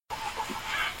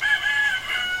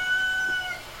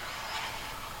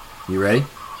You ready?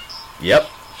 Yep.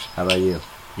 How about you?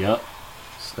 Yep.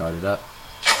 Start it up.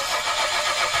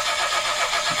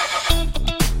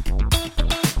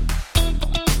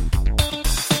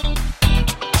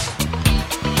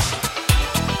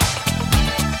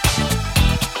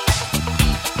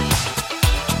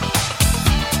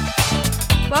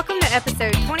 Welcome to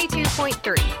episode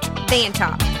 22.3, Van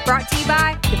Talk, brought to you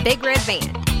by The Big Red Van.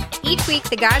 Each week,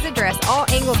 the guys address all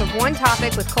angles of one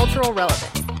topic with cultural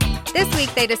relevance. This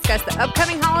week, they discuss the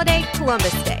upcoming holiday,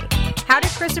 Columbus Day. How did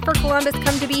Christopher Columbus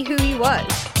come to be who he was?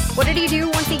 What did he do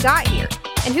once he got here?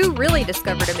 And who really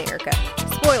discovered America?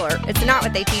 Spoiler, it's not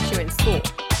what they teach you in school.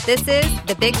 This is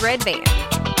The Big Red Van.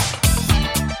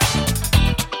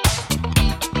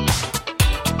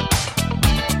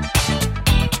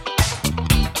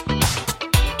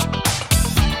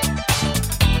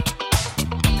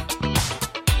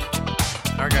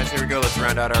 Here we go. Let's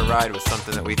round out our ride with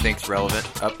something that we think's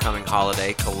relevant. Upcoming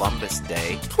holiday, Columbus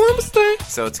Day. Columbus Day.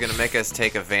 So it's going to make us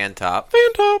take a van top,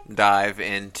 dive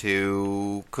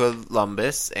into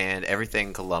Columbus and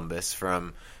everything Columbus,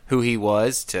 from who he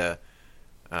was to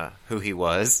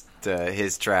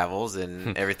his travels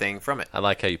and everything from it. I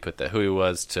like how you put that. Who he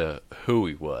was to who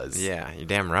he was. Yeah, you're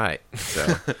damn right.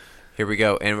 So here we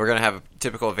go, and we're going to have a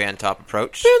typical van top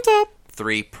approach. Van top.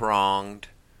 3-pronged.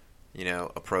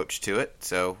 Approach to it.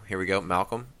 So here we go.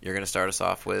 Malcolm, you're going to start us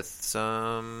off with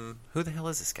some... Who the hell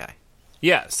is this guy?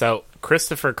 Yeah, so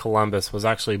Christopher Columbus was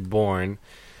actually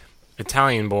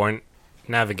Italian-born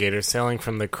navigator sailing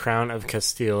from the Crown of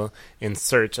Castile in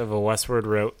search of a westward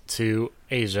route to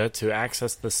Asia to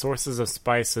access the sources of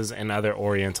spices and other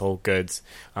oriental goods,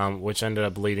 which ended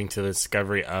up leading to the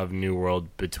discovery of New World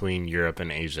between Europe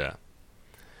and Asia.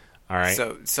 All right.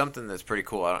 So something that's pretty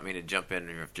cool. I don't mean to jump in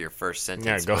after your first sentence.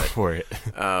 Yeah, go for it.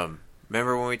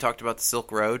 Remember when we talked about the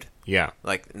Silk Road? Yeah.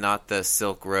 Like, not the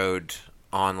Silk Road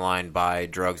online buy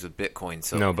drugs with Bitcoin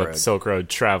Silk Road. No, but Silk Road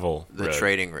travel The road.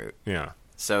 trading route. Yeah.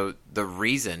 So the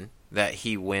reason that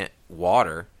he went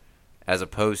water as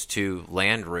opposed to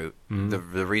land route,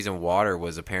 the reason water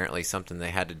was apparently something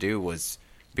they had to do was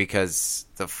because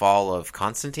the fall of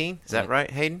Constantine. Is that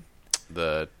right, Hayden?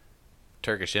 The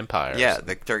Turkish Empire. Yeah,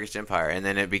 the Turkish Empire. And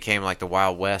then it became like the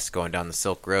Wild West going down the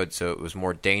Silk Road, so it was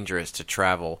more dangerous to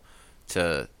travel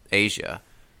to Asia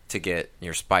to get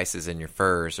your spices and your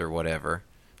furs or whatever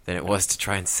than it was to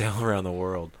try and sail around the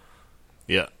world.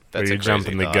 Yeah. That's you're a crazy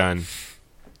jumping the thought. gun.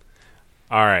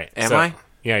 All right. Am I?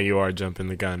 Yeah, you are jumping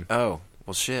the gun. Oh,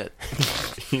 well, shit.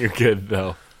 You're good,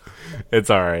 though.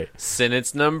 It's all right.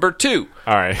 Sentence number 2.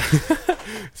 All right.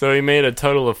 So he made a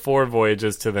total of 4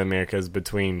 voyages to the Americas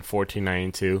between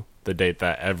 1492, the date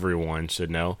that everyone should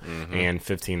know, and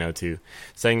 1502,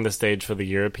 setting the stage for the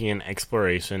European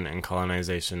exploration and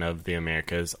colonization of the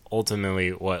Americas, ultimately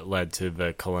what led to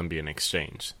the Columbian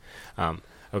Exchange.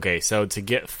 Okay, so to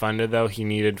get funded, though, he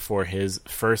needed for his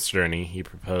first journey, he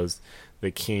proposed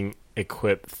the king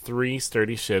equip 3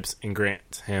 sturdy ships and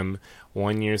grant him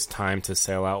 1 year's time to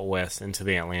sail out west into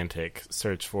the Atlantic,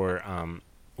 search for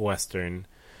western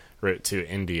route to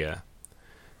India.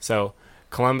 So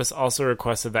Columbus also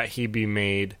requested that he be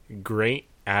made Great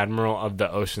Admiral of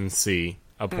the Ocean Sea,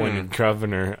 appointed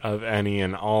governor of any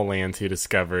and all lands he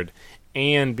discovered,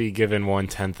 and be given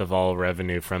 1/10 of all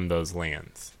revenue from those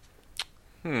lands.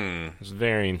 It's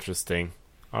very interesting.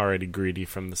 Already greedy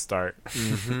from the start.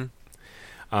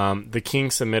 The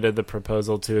king submitted the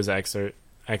proposal to his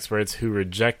experts, who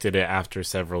rejected it after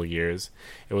several years.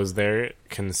 It was their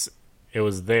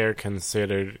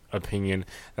considered opinion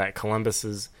that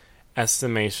Columbus's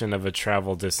estimation of a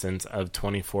travel distance of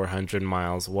 2,400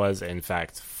 miles was, in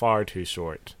fact, far too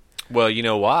short. Well, you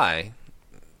know why?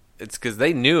 It's because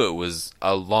they knew it was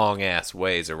a long-ass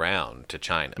ways around to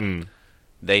China.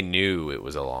 They knew it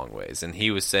was a long ways. And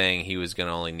he was saying he was going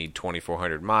to only need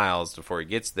 2,400 miles before he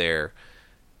gets there.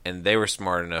 And they were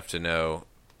smart enough to know,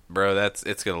 bro,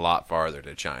 it's a lot farther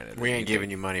to China. We ain't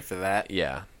giving you money for that.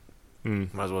 Yeah.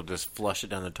 Might as well just flush it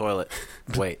down the toilet.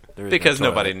 Wait, there is Because no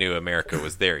toilet. nobody knew America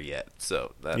was there yet.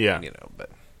 So, that,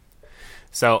 but...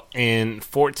 So, in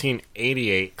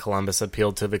 1488, Columbus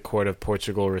appealed to the court of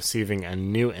Portugal, receiving a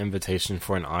new invitation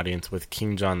for an audience with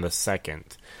King John II.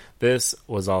 This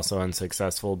was also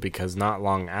unsuccessful because not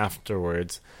long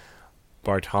afterwards,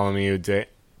 Bartholomew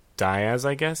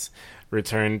Diaz,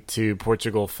 returned to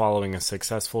Portugal following a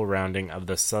successful rounding of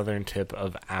the southern tip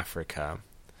of Africa.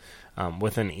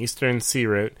 With an eastern sea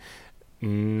route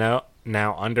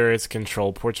now under its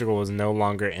control, Portugal was no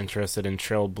longer interested in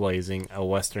trailblazing a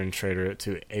western trade route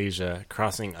to Asia,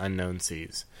 crossing unknown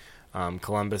seas.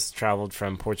 Columbus traveled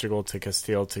from Portugal to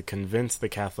Castile to convince the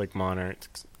Catholic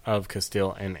monarchs of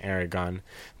Castile and Aragon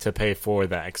to pay for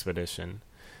the expedition.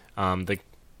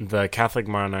 The Catholic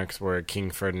monarchs were King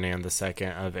Ferdinand II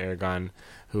of Aragon,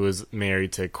 who was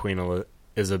married to Queen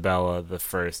Isabella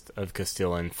I of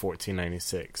Castile in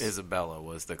 1496. Isabella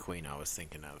was the queen I was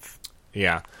thinking of.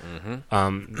 Yeah.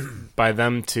 By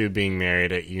them two being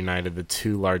married, it united the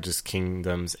two largest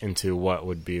kingdoms into what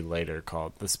would be later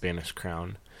called the Spanish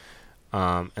Crown.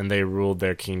 And they ruled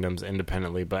their kingdoms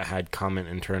independently but had common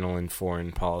internal and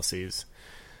foreign policies.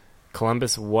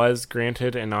 Columbus was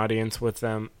granted an audience with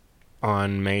them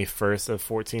on May 1st of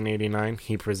 1489.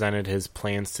 He presented his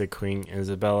plans to Queen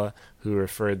Isabella, who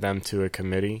referred them to a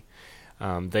committee.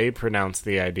 They pronounced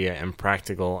the idea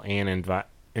impractical and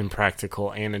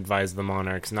advised the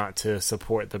monarchs not to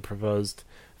support the proposed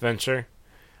venture.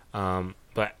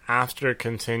 But after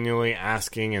continually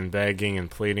asking and begging and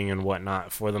pleading and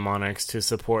whatnot for the monarchs to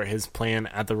support his plan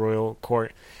at the royal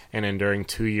court, and enduring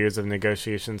 2 years of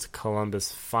negotiations,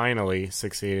 Columbus finally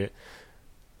succeeded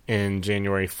in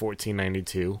January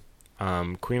 1492.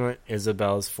 Queen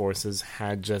Isabella's forces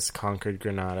had just conquered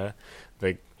Granada,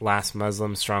 the last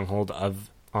Muslim stronghold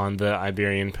on the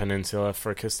Iberian Peninsula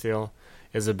for Castile.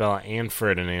 Isabella and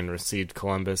Ferdinand received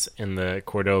Columbus in the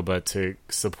Cordoba to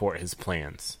support his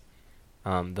plans.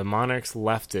 The monarchs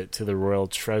left it to the royal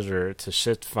treasurer to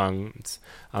shift funds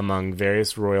among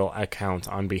various royal accounts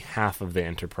on behalf of the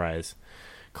enterprise.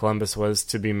 Columbus was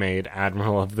to be made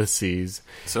Admiral of the Seas.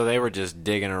 So they were just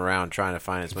digging around trying to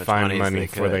find as much money as they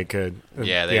could. Before they could.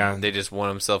 Yeah, they just won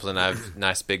themselves a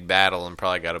nice big battle and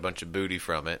probably got a bunch of booty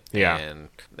from it. Yeah. And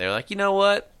they're like, you know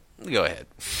what? Go ahead.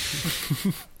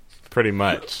 Pretty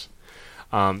much.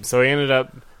 So he ended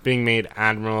up being made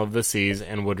Admiral of the Seas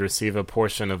and would receive a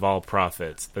portion of all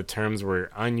profits. The terms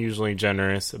were unusually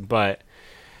generous, but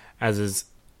as his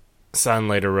son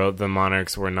later wrote, the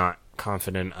monarchs were not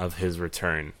confident of his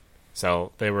return.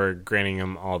 So they were granting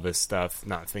him all this stuff,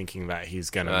 not thinking that he's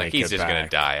going to make it back. He's just going to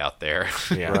die out there.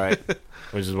 Yeah. Right.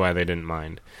 Which is why they didn't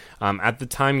mind. At the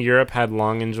time, Europe had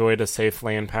long enjoyed a safe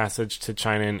land passage to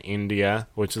China and India,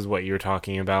 which is what you're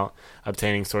talking about,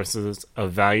 obtaining sources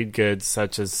of valued goods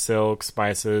such as silk,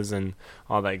 spices, and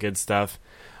all that good stuff.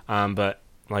 But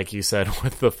like you said,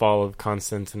 with the fall of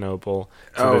Constantinople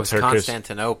to the it's Turkish...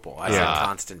 Constantinople. I said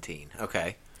Constantine.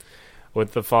 Okay.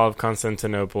 With the fall of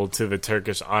Constantinople to the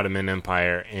Turkish Ottoman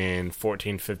Empire in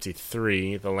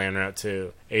 1453, the land route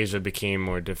to Asia became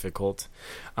more difficult.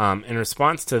 In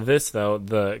response to this, though,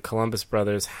 the Columbus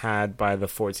brothers had, by the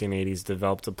 1480s,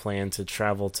 developed a plan to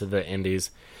travel to the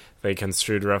Indies. They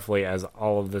construed roughly as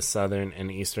all of the southern and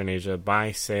eastern Asia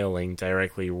by sailing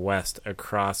directly west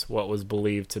across what was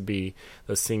believed to be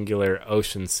the singular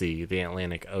ocean sea, the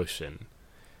Atlantic Ocean.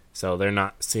 So they're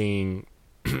not seeing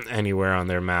anywhere on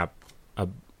their map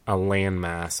a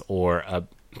landmass or a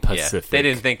Pacific. They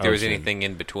didn't think there was Ocean. anything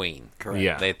in between. Correct.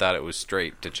 Yeah. They thought it was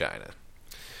straight to China.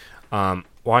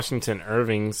 Washington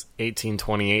Irving's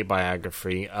 1828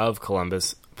 biography of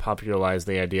Columbus popularized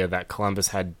the idea that Columbus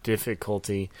had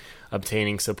difficulty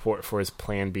obtaining support for his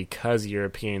plan because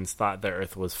Europeans thought the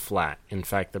Earth was flat. In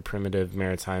fact, the primitive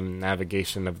maritime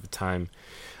navigation of the time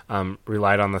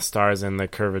relied on the stars and the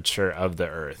curvature of the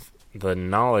Earth. The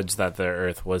knowledge that the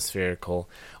Earth was spherical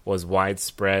was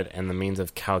widespread, and the means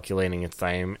of calculating its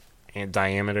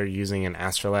diameter using an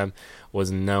astrolabe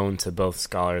was known to both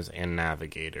scholars and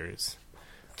navigators.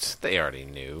 They already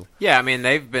knew. Yeah, I mean,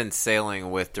 they've been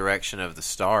sailing with direction of the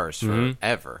stars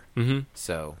forever. Mm-hmm.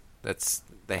 So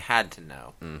they had to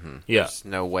know. Mm-hmm. Yeah. There's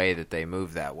no way that they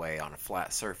move that way on a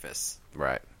flat surface.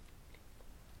 Right.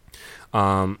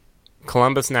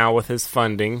 Columbus, now with his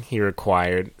funding he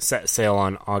required, set sail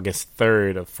on August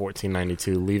 3rd of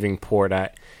 1492, leaving port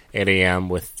at 8 a.m.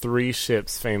 with 3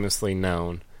 ships famously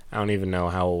known. I don't even know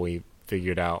how we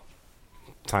figured out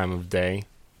time of day.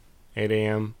 8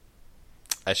 a.m.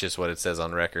 That's just what it says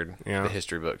on record. Yeah. The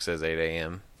history book says 8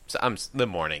 a.m. So the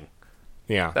morning.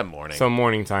 Yeah. That morning. So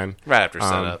morning time. Right after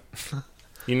sunup.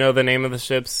 You know the name of the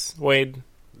ships, Wade?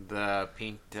 The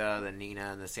Pinta, the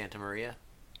Nina, and the Santa Maria?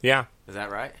 Yeah. Is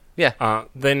that right? Yeah.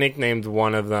 They nicknamed the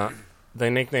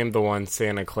one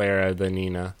Santa Clara the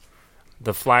Nina.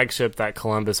 The flagship that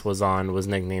Columbus was on was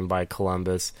nicknamed by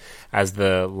Columbus as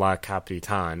the La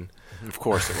Capitan. Of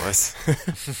course it was.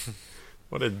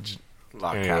 What a...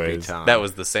 La Anyways. Capitan. That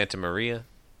was the Santa Maria?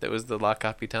 That was the La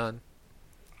Capitan?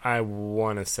 I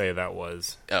want to say that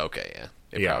was. Oh, okay, yeah.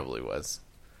 It Yeah. probably was.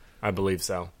 I believe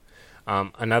so.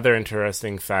 Another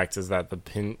interesting fact is that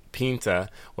the Pinta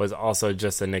was also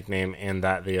just a nickname, and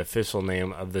that the official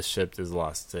name of the ship is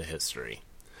lost to history.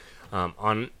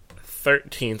 On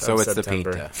 13th So of it's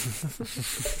September... the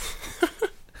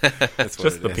Pinta. That's what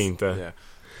Just it the is. Pinta. Yeah.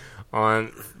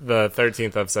 On the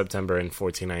 13th of September in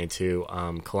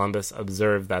 1492, Columbus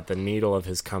observed that the needle of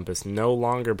his compass no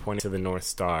longer pointed to the North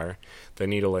Star. The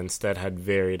needle instead had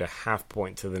varied a half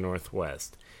point to the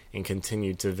northwest and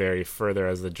continued to vary further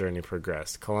as the journey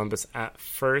progressed. Columbus at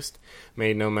first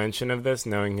made no mention of this,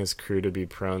 knowing his crew to be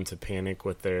prone to panic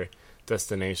with their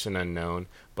destination unknown,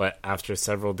 but after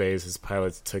several days his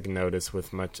pilots took notice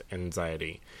with much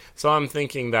anxiety. So I'm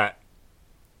thinking that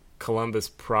Columbus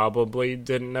probably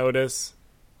didn't notice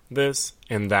this,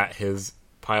 and that his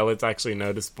pilots actually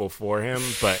noticed before him,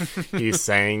 but he's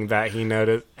saying that he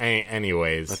noticed.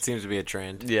 Anyways, That seems to be a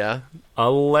trend. Yeah.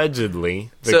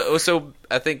 allegedly, So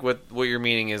I think what you're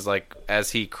meaning is like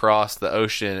as he crossed the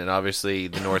ocean, and obviously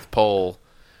the North Pole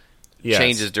yes,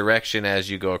 changes direction as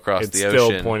you go across it's the ocean.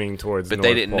 still pointing towards. but North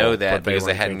they didn't Pole, know that but they because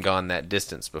they weren't hadn't thinking- gone that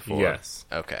distance before. Yes.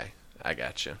 Okay, I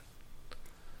got you.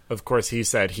 Of course, he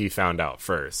said he found out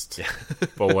first,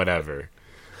 but whatever.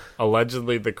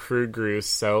 Allegedly, the crew grew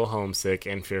so homesick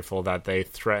and fearful that they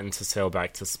threatened to sail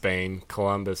back to Spain.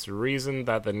 Columbus reasoned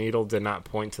that the needle did not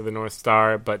point to the North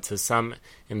Star, but to some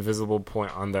invisible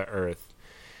point on the Earth.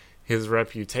 His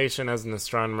reputation as an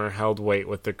astronomer held weight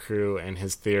with the crew, and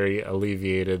his theory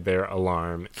alleviated their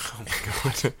alarm. Oh my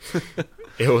god!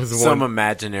 It was Some one,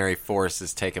 imaginary force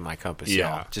is taking my compass,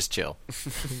 Yeah. y'all. Just chill.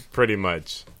 pretty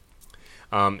much.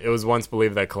 It was once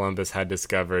believed that Columbus had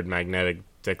discovered magnetic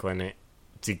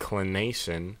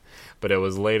declination, but it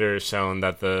was later shown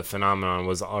that the phenomenon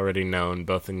was already known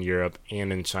both in Europe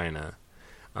and in China.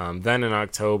 Then in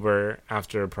October,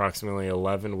 after approximately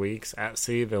 11 weeks at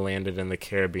sea, they landed in the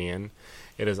Caribbean.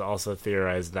 It is also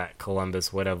theorized that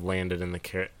Columbus would have landed in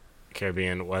the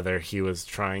Caribbean whether he was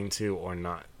trying to or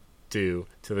not, due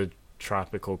to the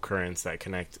tropical currents that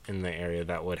connect in the area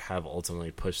that would have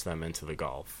ultimately pushed them into the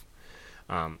Gulf.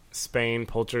 Spain,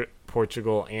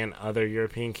 Portugal, and other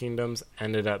European kingdoms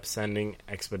ended up sending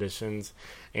expeditions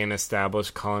and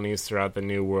established colonies throughout the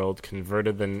New World,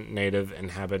 converted the native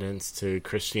inhabitants to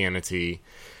Christianity,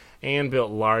 and built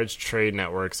large trade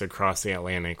networks across the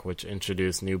Atlantic, which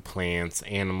introduced new plants,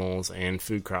 animals, and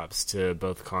food crops to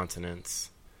both continents.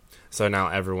 So now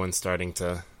everyone's starting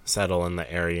to settle in the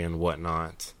area and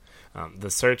whatnot.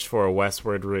 The search for a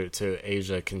westward route to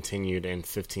Asia continued in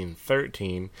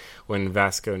 1513 when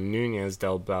Vasco Núñez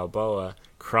del Balboa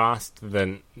crossed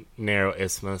the narrow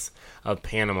isthmus of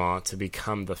Panama to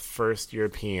become the first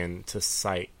European to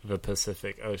sight the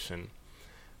Pacific Ocean.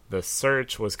 The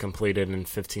search was completed in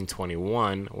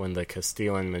 1521 when the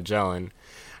Castilian Magellan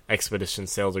expedition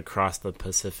sailed across the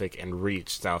Pacific and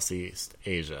reached Southeast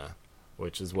Asia,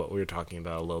 which is what we were talking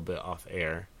about a little bit off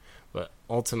air. But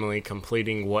ultimately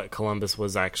completing what Columbus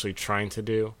was actually trying to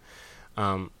do.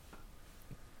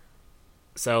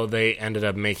 So they ended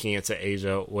up making it to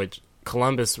Asia, which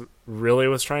Columbus really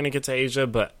was trying to get to Asia,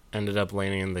 but ended up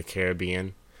landing in the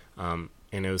Caribbean. And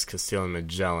it was Castilian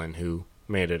Magellan who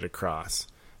made it across.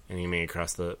 And he made it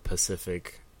across the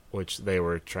Pacific, which they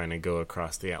were trying to go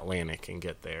across the Atlantic and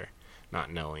get there,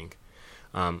 not knowing.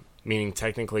 Meaning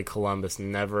technically Columbus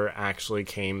never actually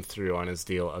came through on his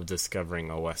deal of discovering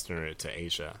a western route to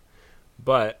Asia.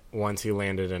 But once he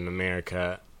landed in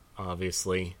America,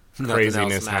 obviously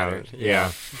craziness happened.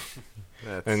 Yeah.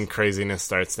 And craziness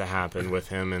starts to happen with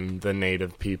him and the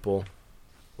native people,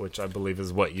 which I believe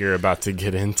is what you're about to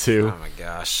get into. Oh my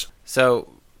gosh.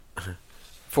 So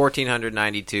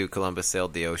 1492 Columbus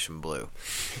sailed the ocean blue.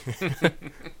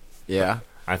 Yeah.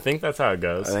 I think that's how it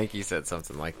goes. I think you said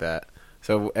something like that.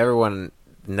 So everyone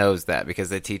knows that because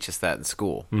they teach us that in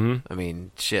school. Mm-hmm. I mean,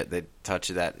 shit, they touch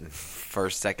that in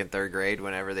first, second, third grade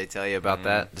whenever they tell you about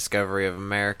that discovery of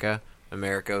America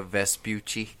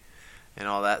Vespucci, and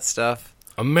all that stuff.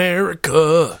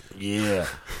 America! Yeah.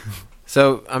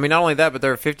 So, I mean, not only that, but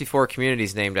there are 54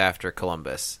 communities named after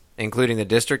Columbus, including the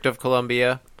District of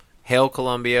Columbia. Hail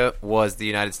Columbia was the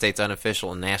United States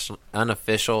unofficial national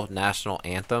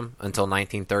anthem until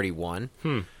 1931.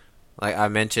 Like I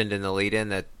mentioned in the lead-in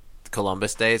that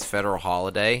Columbus Day is a federal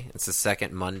holiday. It's the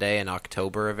second Monday in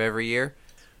October of every year.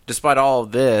 Despite all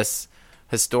of this,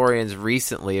 historians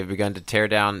recently have begun to tear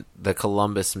down the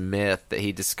Columbus myth that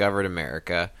he discovered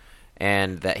America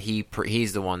and that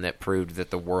he's the one that proved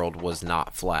that the world was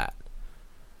not flat.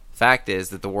 Fact is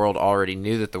that the world already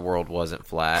knew that the world wasn't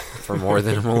flat for more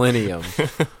than a millennium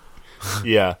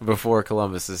Yeah. before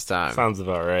Columbus's time. Sounds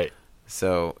about right.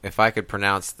 So, if I could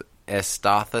pronounce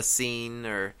Estothacene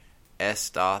or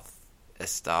Estoth,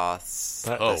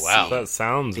 Oh, wow. That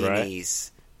sounds right.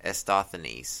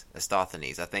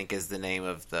 Estothanes, I think, is the name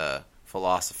of the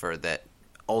philosopher that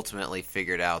ultimately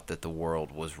figured out that the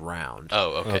world was round.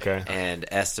 Oh, okay. And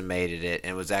estimated it,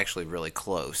 and was actually really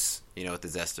close, with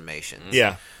his estimations.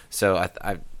 Yeah. So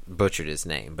I butchered his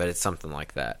name, but it's something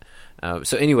like that.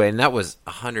 So anyway, and that was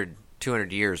 100,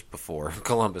 200 years before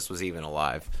Columbus was even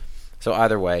alive. So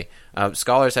either way,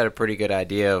 scholars had a pretty good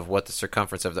idea of what the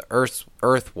circumference of the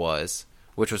Earth was,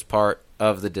 which was part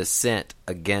of the dissent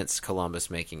against Columbus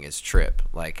making his trip.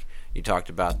 Like you talked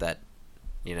about that,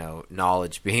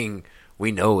 knowledge being,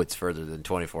 we know it's further than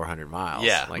 2,400 miles.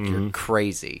 Yeah. Like you're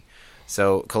crazy.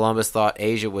 So Columbus thought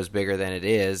Asia was bigger than it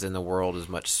is, and the world is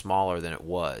much smaller than it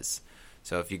was.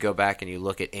 So if you go back and you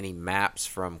look at any maps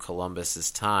from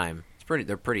Columbus's time,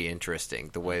 they're pretty interesting,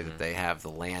 the way that they have the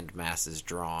land masses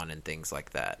drawn and things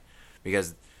like that.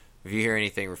 Because if you hear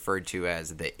anything referred to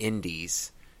as the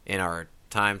Indies in our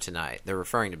time tonight, they're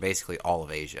referring to basically all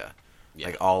of Asia. Yeah.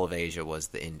 Like all of Asia was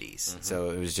the Indies.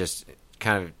 So it was just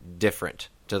kind of different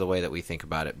to the way that we think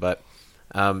about it. But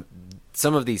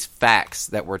some of these facts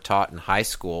that were taught in high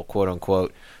school, quote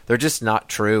unquote, they're just not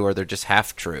true, or they're just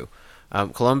half true.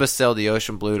 Columbus sailed the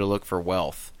ocean blue to look for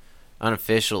wealth.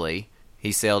 Unofficially,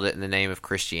 he sailed it in the name of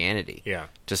Christianity. Yeah.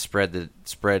 To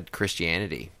spread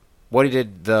Christianity. What he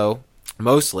did, though,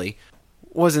 mostly,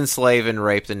 was enslave and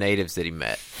rape the natives that he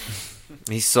met.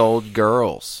 He sold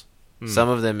girls, some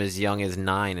of them as young as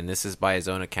 9, and this is by his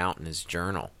own account in his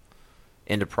journal.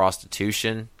 Into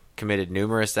prostitution, committed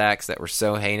numerous acts that were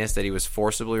so heinous that he was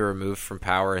forcibly removed from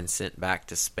power and sent back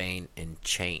to Spain in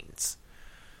chains.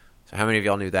 So how many of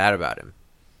y'all knew that about him?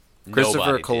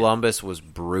 Christopher Columbus was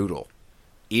brutal,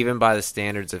 even by the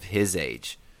standards of his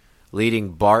age,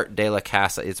 leading Bart de la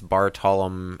Casa. It's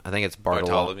Bartolomeu. I think it's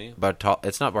Bartholomew.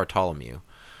 It's not Bartholomew,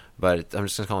 but I'm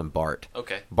just going to call him Bart.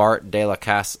 Okay. Bart de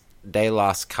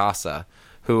las Casa,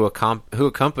 who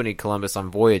accompanied Columbus on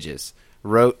voyages,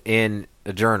 wrote in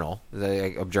a journal,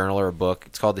 or a book.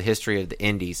 It's called The History of the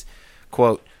Indies.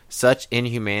 Quote, "Such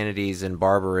inhumanities and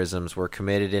barbarisms were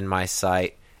committed in my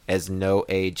sight as no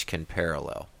age can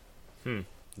parallel.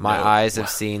 My eyes have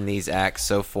seen these acts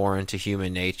so foreign to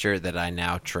human nature that I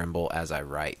now tremble as I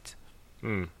write."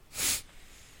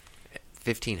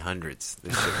 1500s.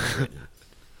 This shit was written.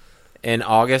 In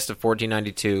August of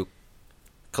 1492,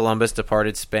 Columbus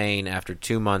departed Spain after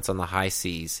 2 months on the high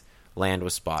seas. Land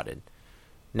was spotted.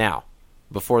 Now,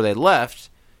 before they left,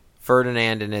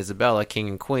 Ferdinand and Isabella, king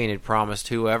and queen, had promised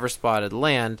whoever spotted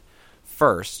land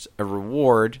first a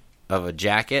reward of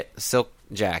a silk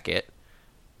jacket,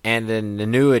 and an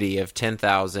annuity of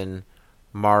 10,000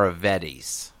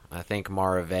 maravedis. I think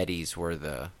maravedis were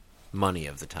the money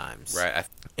of the times. Right.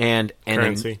 And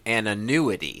Currency. an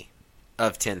annuity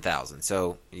of 10,000.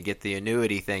 So you get the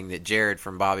annuity thing that Jared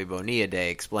from Bobby Bonilla Day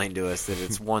explained to us, that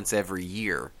it's once every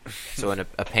year. So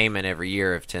a payment every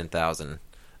year of 10,000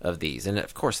 of these. And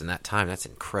of course, in that time, that's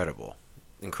incredible.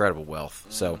 Incredible wealth.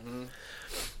 So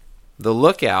the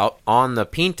lookout on the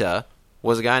Pinta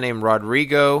was a guy named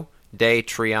Rodrigo de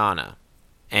Triana,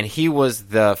 and he was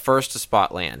the first to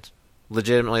spot land.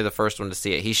 Legitimately the first one to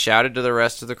see it. He shouted to the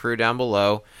rest of the crew down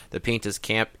below. The Pinta's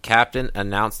captain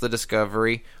announced the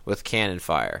discovery with cannon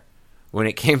fire. When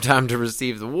it came time to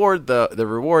receive the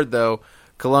reward, though,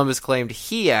 Columbus claimed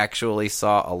he actually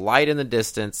saw a light in the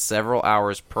distance several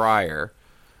hours prior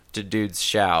to dude's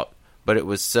shout, but it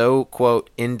was so, quote,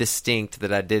 indistinct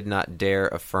that I did not dare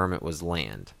affirm it was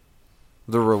land.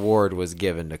 The reward was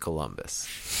given to Columbus.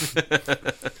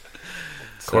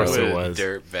 Of course it was.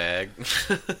 Dirt bag.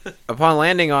 Upon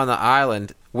landing on the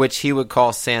island, which he would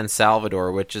call San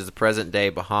Salvador, which is the present-day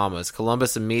Bahamas,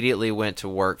 Columbus immediately went to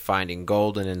work finding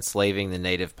gold and enslaving the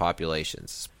native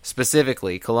populations.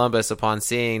 Specifically, Columbus, upon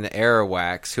seeing the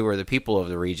Arawaks, who are the people of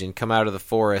the region, come out of the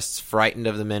forests frightened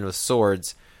of the men with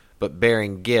swords, but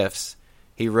bearing gifts,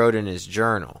 he wrote in his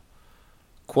journal.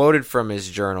 Quoted from his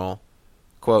journal,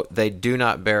 quote, "They do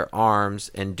not bear arms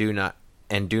and do not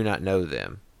know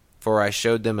them. For I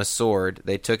showed them a sword,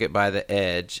 they took it by the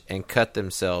edge, and cut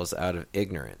themselves out of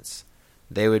ignorance.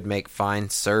 They would make fine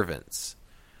servants.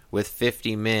 With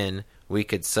 50 men, we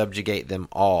could subjugate them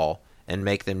all, and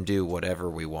make them do whatever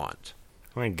we want."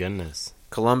 My goodness.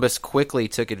 Columbus quickly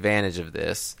took advantage of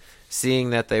this.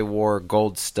 Seeing that they wore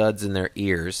gold studs in their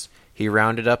ears, he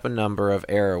rounded up a number of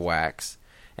Arawaks,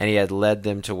 and he had led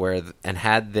them to where, and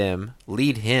had them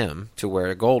lead him to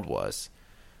where gold was.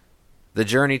 The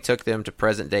journey took them to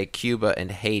present-day Cuba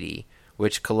and Haiti,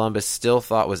 which Columbus still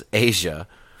thought was Asia,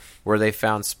 where they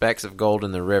found specks of gold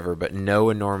in the river, but no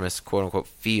enormous quote-unquote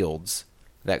fields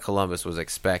that Columbus was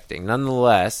expecting.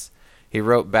 Nonetheless, he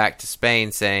wrote back to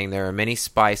Spain saying there are many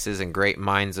spices and great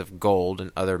mines of gold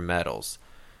and other metals.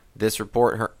 This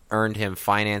report earned him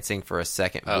financing for a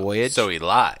second voyage. So he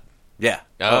lied. Yeah.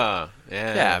 Yeah.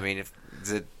 Yeah, I mean,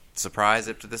 is it surprise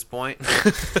up to this point?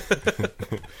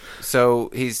 So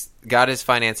he's got his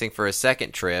financing for a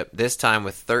second trip, this time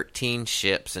with 13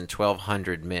 ships and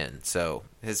 1,200 men. So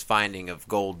his finding of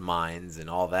gold mines and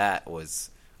all that was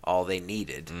all they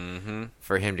needed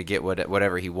for him to get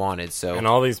whatever he wanted. So, And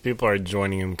all these people are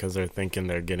joining him because they're thinking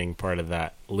they're getting part of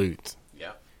that loot.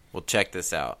 Yeah. well, check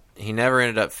this out. He never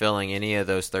ended up filling any of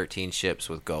those 13 ships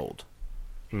with gold.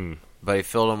 But he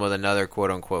filled them with another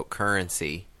quote-unquote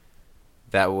currency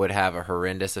that would have a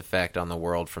horrendous effect on the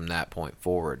world from that point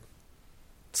forward.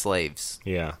 Slaves.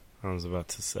 Yeah, I was about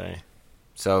to say.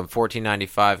 So in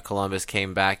 1495, Columbus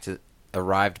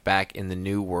arrived back in the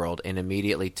New World and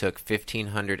immediately took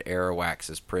 1,500 Arawaks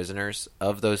as prisoners.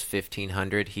 Of those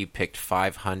 1,500, he picked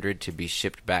 500 to be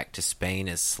shipped back to Spain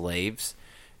as slaves.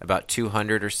 About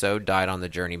 200 or so died on the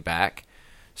journey back,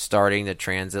 starting the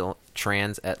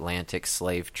transatlantic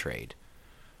slave trade.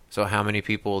 So how many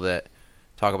people that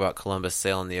talk about Columbus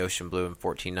sailing the ocean blue in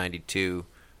 1492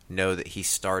 know that he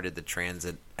started the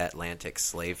transatlantic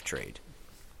slave trade?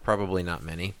 Probably not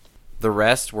many. The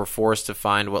rest were forced to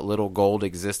find what little gold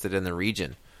existed in the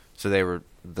region. So they were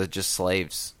just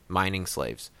slaves, mining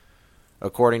slaves.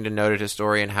 According to noted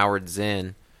historian Howard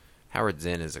Zinn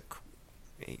is a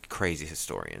crazy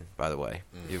historian, by the way.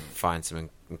 You find some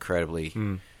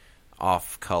incredibly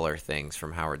off-color things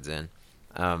from Howard Zinn.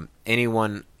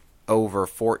 Anyone over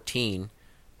 14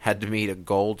 had to meet a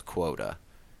gold quota.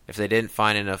 If they didn't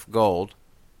find enough gold,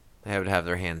 they would have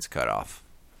their hands cut off.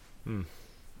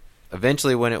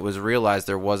 Eventually, when it was realized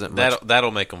there wasn't much...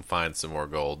 That'll make them find some more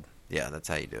gold. Yeah, that's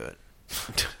how you do it.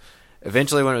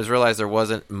 Eventually, when it was realized there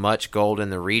wasn't much gold in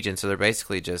the region, so they're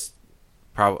basically just...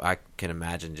 I can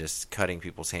imagine just cutting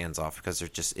people's hands off because there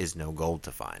just is no gold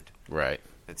to find. Right.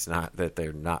 It's not that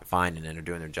they're not finding it or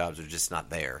doing their jobs. They're just not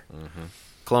there.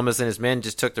 Columbus and his men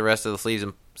just took the rest of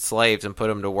the slaves and put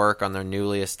them to work on their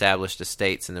newly established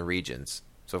estates in the regions.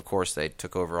 So, of course, they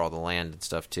took over all the land and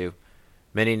stuff, too.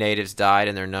 Many natives died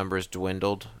and their numbers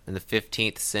dwindled. In the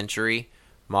 15th century,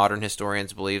 modern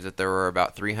historians believe that there were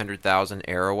about 300,000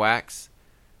 Arawaks.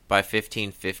 By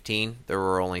 1515, there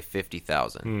were only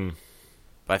 50,000.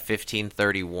 By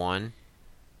 1531,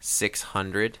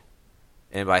 600.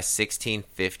 And by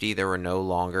 1650, there were no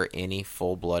longer any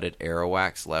full-blooded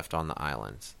Arawaks left on the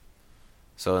islands.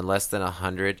 So in less than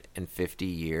 150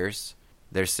 years,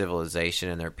 their civilization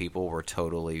and their people were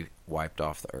totally wiped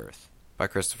off the earth. By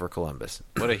Christopher Columbus.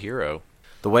 What a hero.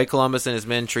 The way Columbus and his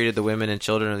men treated the women and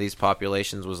children of these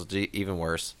populations was even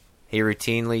worse. He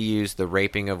routinely used the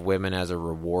raping of women as a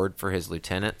reward for his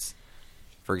lieutenants.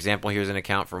 For example, here's an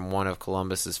account from one of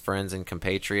Columbus's friends and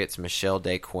compatriots, Michel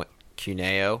de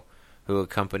Cuneo, who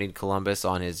accompanied Columbus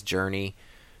on his journey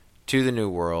to the New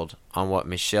World, on what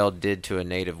Michel did to a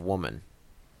native woman.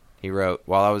 He wrote,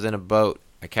 "While I was in a boat,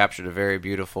 I captured a very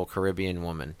beautiful Caribbean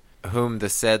woman, whom the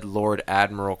said Lord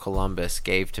Admiral Columbus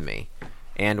gave to me,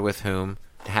 and with whom,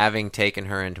 having taken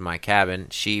her into my cabin,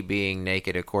 she being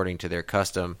naked according to their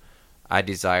custom, I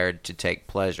desired to take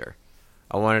pleasure.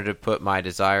 I wanted to put my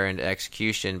desire into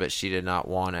execution, but she did not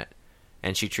want it,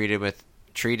 and she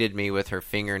treated me with her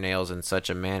fingernails in such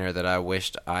a manner that I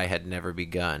wished I had never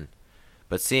begun.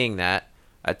 But seeing that,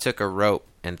 I took a rope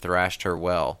and thrashed her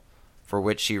well, for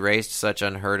which she raised such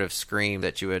unheard of scream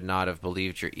that you would not have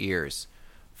believed your ears.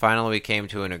 Finally, we came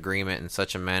to an agreement in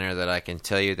such a manner that I can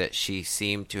tell you that she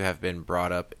seemed to have been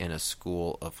brought up in a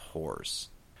school of whores."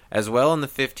 As well, in the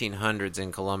 1500s,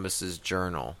 in Columbus's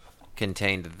journal,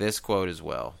 contained this quote as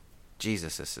well.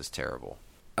 Jesus, this is terrible.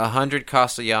 100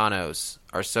 castellanos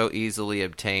are so easily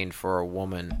obtained for a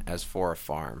woman as for a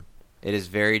farm. It is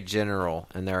very general,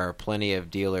 and there are plenty of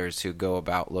dealers who go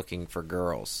about looking for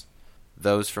girls.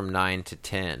 Those from 9 to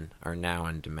 10 are now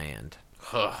in demand.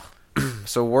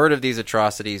 So word of these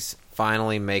atrocities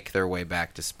finally make their way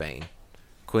back to Spain.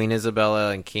 Queen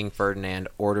Isabella and King Ferdinand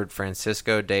ordered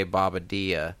Francisco de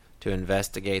Bobadilla to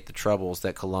investigate the troubles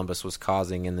that Columbus was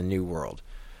causing in the New World.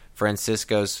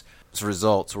 Francisco's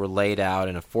results were laid out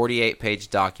in a 48-page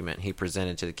document he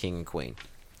presented to the king and queen.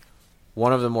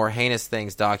 One of the more heinous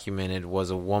things documented was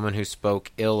a woman who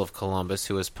spoke ill of Columbus,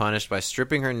 who was punished by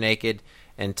stripping her naked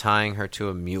and tying her to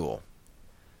a mule.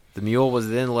 The mule was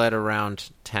then led around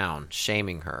town,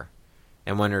 shaming her,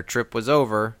 and when her trip was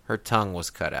over, her tongue was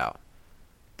cut out.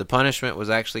 The punishment was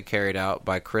actually carried out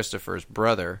by Christopher's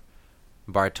brother,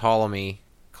 Bartholomew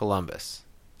Columbus,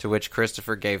 to which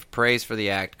Christopher gave praise for the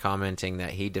act, commenting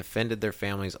that he defended their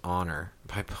family's honor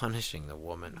by punishing the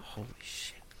woman. Holy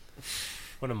shit.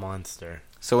 What a monster.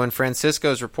 So when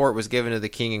Francisco's report was given to the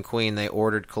king and queen, they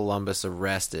ordered Columbus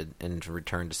arrested and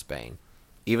returned to Spain.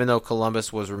 Even though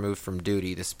Columbus was removed from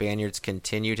duty, the Spaniards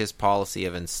continued his policy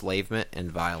of enslavement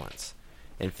and violence.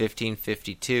 In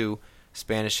 1552,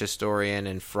 Spanish historian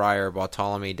and friar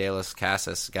Bartolomé de las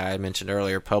Casas, guy I mentioned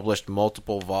earlier, published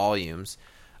multiple volumes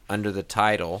under the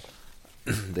title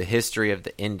The History of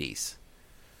the Indies.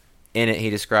 In it, he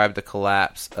described the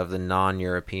collapse of the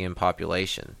non-European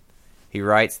population. He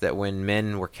writes that when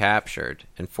men were captured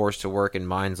and forced to work in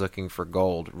mines looking for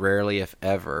gold, rarely if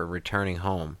ever returning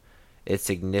home, it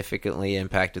significantly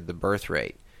impacted the birth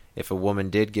rate. If a woman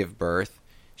did give birth,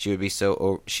 she so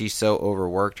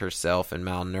overworked herself and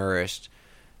malnourished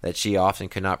that she often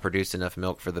could not produce enough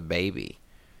milk for the baby.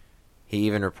 He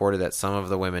even reported that some of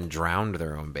the women drowned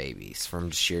their own babies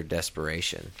from sheer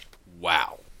desperation.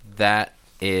 Wow. That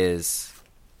is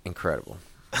incredible.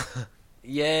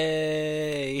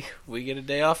 Yay! We get a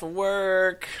day off of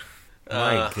work.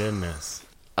 My goodness.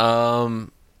 So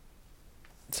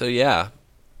yeah,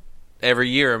 every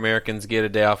year Americans get a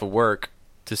day off of work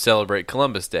to celebrate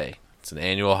Columbus Day. It's an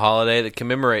annual holiday that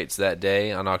commemorates that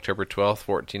day on October 12th,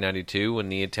 1492, when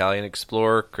the Italian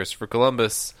explorer Christopher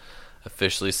Columbus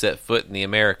officially set foot in the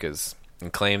Americas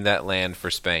and claimed that land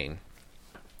for Spain.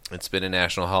 It's been a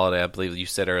national holiday, I believe you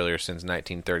said earlier, since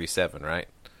 1937, right?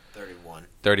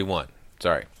 31.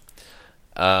 Sorry.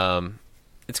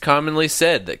 It's commonly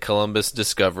said that Columbus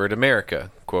discovered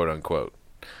America, quote unquote.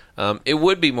 It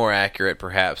would be more accurate,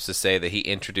 perhaps, to say that he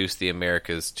introduced the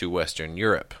Americas to Western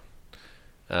Europe.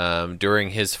 During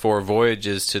his 4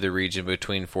 voyages to the region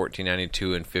between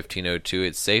 1492 and 1502,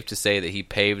 it's safe to say that he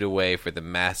paved a way for the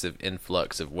massive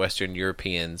influx of Western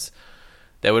Europeans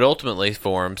that would ultimately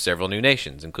form several new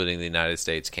nations, including the United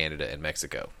States, Canada, and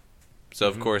Mexico. So,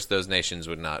 of course, those nations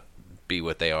would not be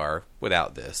what they are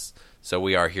without this. So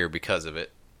we are here because of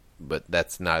it, but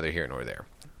that's neither here nor there.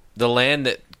 The land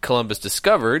that Columbus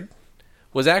discovered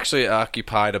was actually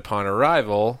occupied upon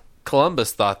arrival.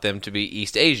 Columbus thought them to be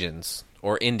East Asians,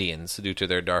 or Indians, due to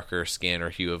their darker skin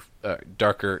or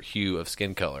darker hue of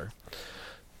skin color.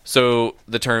 So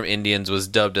the term Indians was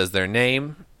dubbed as their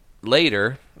name.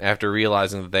 Later, after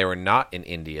realizing that they were not in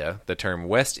India, the term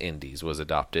West Indies was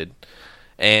adopted.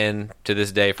 And to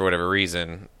this day, for whatever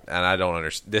reason, and I don't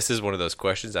understand, this is one of those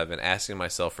questions I've been asking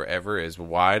myself forever, is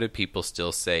why do people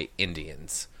still say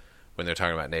Indians when they're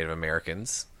talking about Native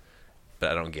Americans?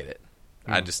 But I don't get it.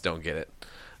 I just don't get it.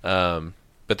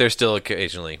 But they're still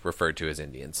occasionally referred to as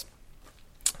Indians.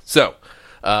 So,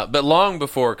 but long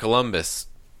before Columbus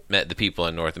met the people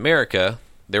in North America,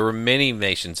 there were many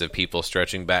nations of people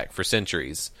stretching back for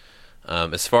centuries.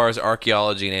 As far as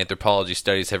archaeology and anthropology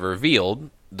studies have revealed,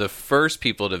 the first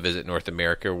people to visit North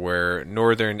America were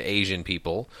Northern Asian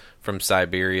people from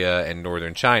Siberia and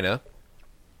Northern China.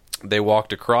 They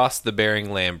walked across the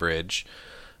Bering Land Bridge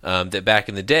that back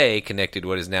in the day connected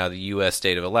what is now the U.S.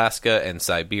 state of Alaska and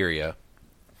Siberia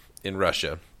in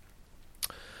Russia.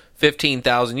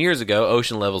 15,000 years ago,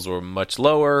 ocean levels were much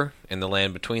lower, and the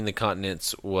land between the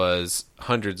continents was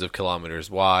hundreds of kilometers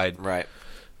wide. Right.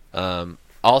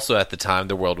 Also, at the time,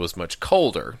 the world was much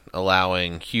colder,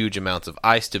 allowing huge amounts of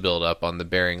ice to build up on the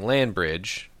Bering Land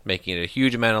Bridge, making it a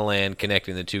huge amount of land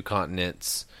connecting the two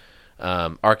continents.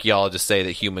 Archaeologists say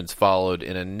that humans followed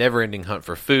in a never-ending hunt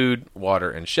for food,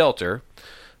 water, and shelter.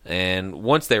 And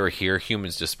once they were here,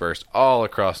 humans dispersed all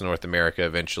across North America,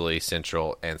 eventually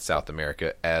Central and South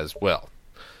America as well.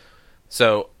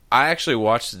 So I actually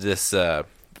watched this, about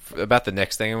the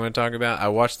next thing I'm going to talk about, I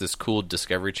watched this cool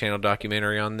Discovery Channel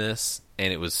documentary on this,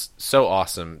 and it was so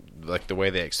awesome, like the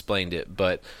way they explained it,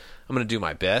 but I'm going to do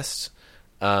my best.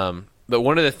 But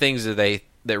one of the things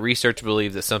that research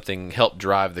believe that something helped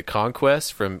drive the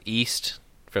conquest from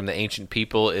the ancient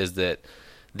people is that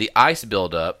the ice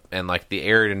buildup and like the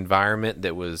arid environment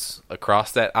that was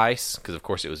across that ice, because of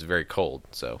course it was very cold,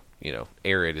 so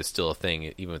arid is still a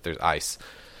thing even if there's ice.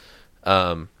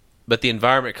 But the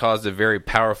environment caused a very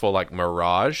powerful like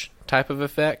mirage type of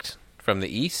effect from the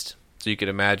east. So you could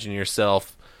imagine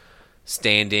yourself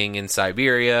standing in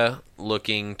Siberia,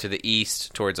 looking to the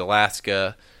east towards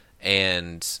Alaska,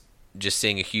 and just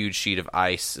seeing a huge sheet of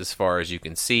ice as far as you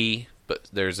can see, but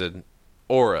there's an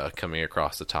aura coming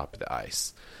across the top of the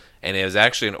ice. And it was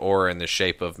actually an aura in the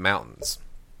shape of mountains.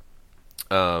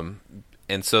 And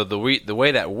so the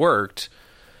way that worked,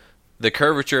 the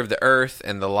curvature of the earth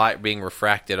and the light being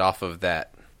refracted off of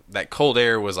that cold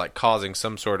air was like causing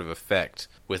some sort of effect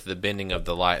with the bending of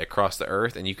the light across the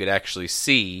earth, and you could actually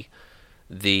see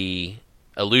the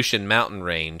Aleutian mountain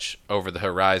range over the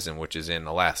horizon, which is in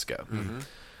Alaska.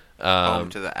 Home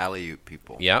to the Aleut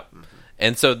people. Yep.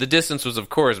 And so the distance was, of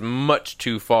course, much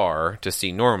too far to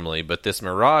see normally, but this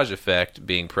mirage effect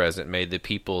being present made the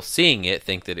people seeing it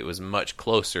think that it was much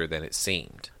closer than it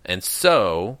seemed. And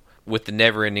so, with the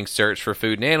never-ending search for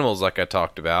food and animals like I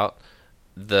talked about,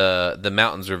 the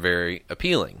mountains were very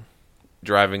appealing,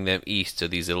 driving them east to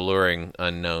these alluring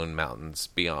unknown mountains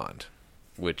beyond,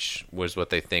 which was what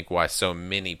they think why so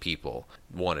many people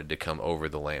wanted to come over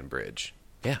the land bridge.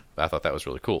 Yeah, I thought that was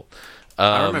really cool.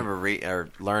 I remember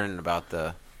learning about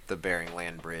the Bering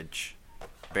Land Bridge,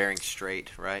 Bering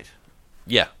Strait, right?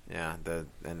 Yeah. Yeah,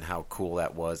 and how cool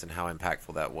that was and how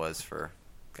impactful that was for,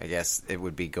 I guess it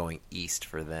would be going east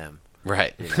for them.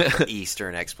 Right. For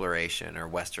Eastern exploration or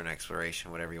Western exploration,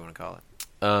 whatever you want to call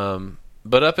it.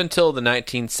 But up until the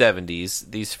 1970s,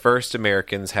 these first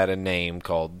Americans had a name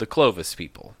called the Clovis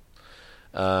people.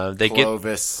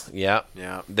 Clovis. Yeah.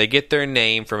 They get their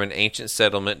name from an ancient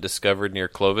settlement discovered near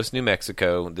Clovis, New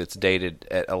Mexico, that's dated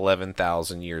at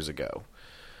 11,000 years ago.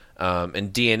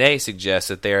 And DNA suggests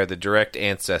that they are the direct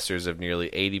ancestors of nearly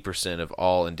 80% of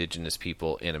all indigenous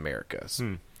people in Americas.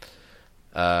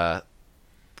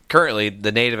 Currently,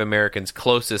 the Native Americans'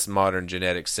 closest modern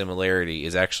genetic similarity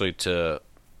is actually to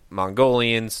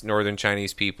Mongolians, Northern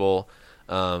Chinese people,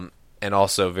 and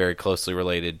also very closely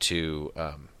related to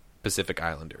Pacific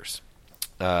Islanders.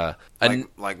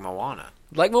 Like Moana.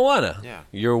 Like Moana. Yeah.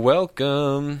 You're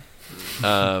welcome.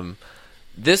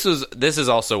 This is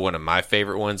also one of my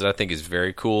favorite ones that I think is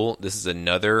very cool. This is an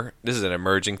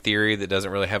emerging theory that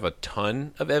doesn't really have a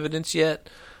ton of evidence yet.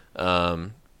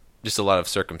 Just a lot of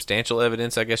circumstantial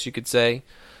evidence, I guess you could say.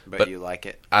 But you like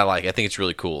it? I like it. I think it's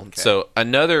really cool. Okay. So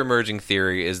another emerging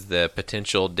theory is the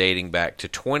potential dating back to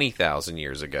 20,000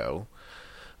 years ago.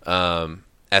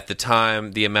 At the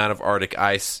time, the amount of Arctic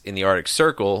ice in the Arctic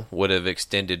Circle would have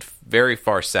extended very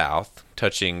far south,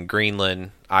 touching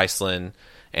Greenland, Iceland,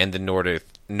 and the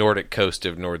Nordic coast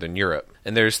of northern Europe.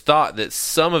 And there's thought that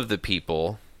some of the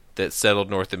people that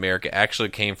settled North America actually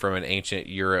came from an ancient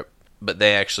Europe, but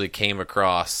they actually came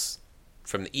across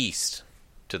from the east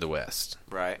to the west,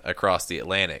 right, across the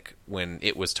Atlantic when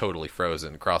it was totally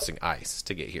frozen, crossing ice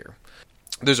to get here.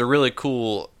 There's a really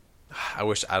cool, I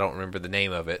don't remember the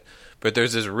name of it, but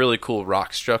there's this really cool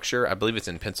rock structure, I believe it's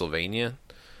in Pennsylvania,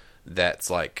 that's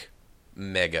like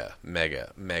mega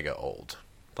old.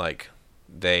 Like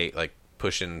they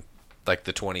pushing like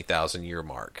the 20,000 year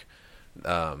mark.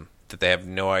 That they have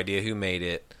no idea who made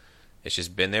it. It's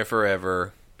just been there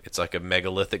forever. It's like a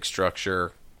megalithic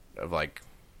structure of like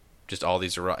just all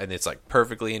these, and it's like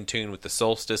perfectly in tune with the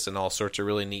solstice and all sorts of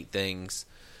really neat things.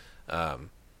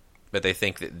 But they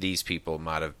think that these people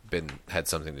might have had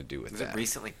something to do with that. Is it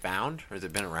recently found, or has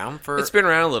it been around for? It's been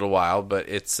around a little while, but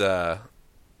it's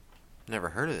never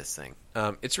heard of this thing.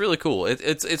 It's really cool.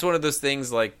 It's one of those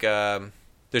things like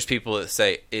there's people that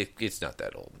say it's not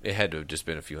that old. It had to have just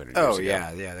been a few hundred years ago.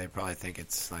 Yeah. They probably think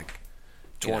it's like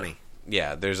 20.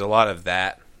 Yeah, there's a lot of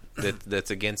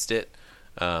that's against it.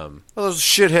 Well, those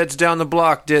shitheads down the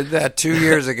block did that 2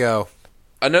 years ago.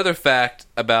 Another fact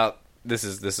about this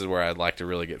is where I'd like to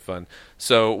really get fun.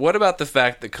 So, what about the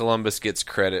fact that Columbus gets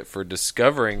credit for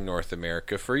discovering North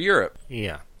America for Europe?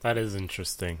 Yeah, that is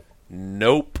interesting.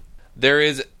 Nope. There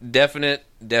is definite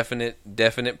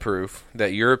proof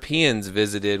that Europeans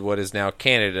visited what is now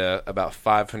Canada about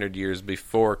 500 years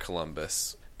before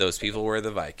Columbus. Those people were the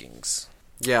Vikings.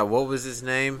 Yeah, what was his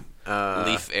name?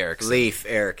 Leif Erikson. Leif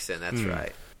Erikson, that's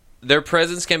right. Their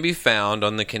presence can be found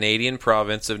on the Canadian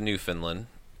province of Newfoundland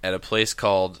at a place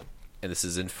called, and this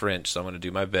is in French, so I'm going to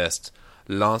do my best,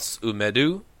 L'Anse aux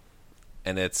Meadows,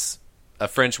 and it's a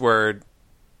French word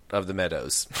of the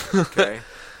meadows. Okay.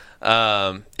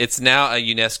 It's now a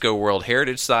UNESCO World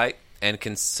Heritage Site, and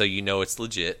so you know it's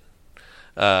legit,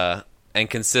 and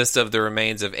consists of the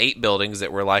remains of 8 buildings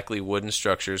that were likely wooden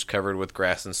structures covered with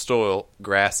grass and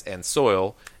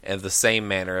soil, and the same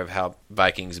manner of how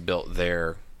Vikings built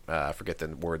their, I forget the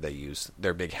word they use,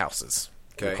 their big houses.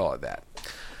 Okay. We'll call it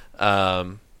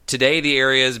that. Today the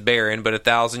area is barren, but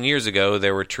 1,000 years ago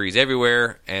there were trees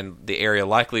everywhere, and the area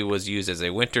likely was used as a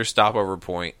winter stopover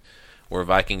point where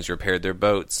Vikings repaired their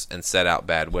boats and set out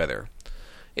bad weather.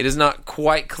 It is not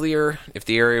quite clear if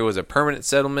the area was a permanent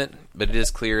settlement, but it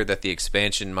is clear that the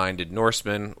expansion-minded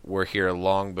Norsemen were here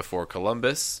long before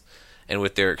Columbus, and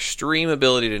with their extreme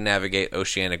ability to navigate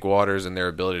oceanic waters and their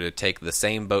ability to take the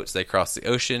same boats they crossed the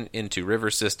ocean into river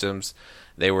systems,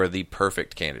 they were the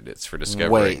perfect candidates for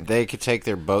discovering. Wait, they could take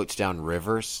their boats down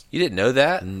rivers? You didn't know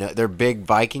that? No, they're big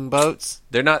Viking boats?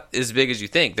 They're not as big as you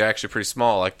think. They're actually pretty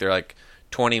small. Like they're like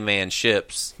 20-man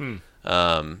ships.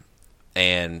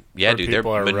 And yeah, dude, they're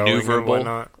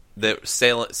maneuverable. The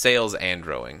sails and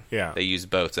rowing. Yeah, they use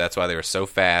boats. That's why they were so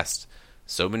fast.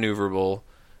 so maneuverable.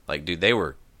 Like, dude, they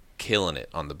were killing it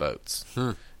on the boats.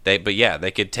 They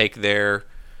could take their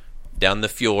down the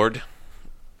fjord,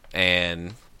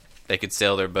 and they could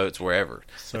sail their boats wherever.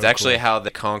 So it's actually cool. how they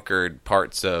conquered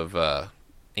parts of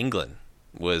England,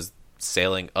 was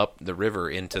sailing up the river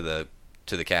into the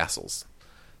castles.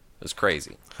 It was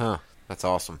crazy. Huh. That's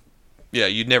awesome. Yeah,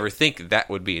 you'd never think that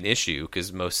would be an issue,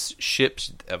 because most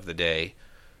ships of the day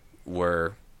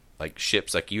were like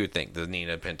ships like you would think, the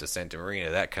Nina, Pinta, Santa Marina,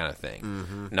 that kind of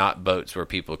thing. Not boats where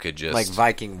people could just... Like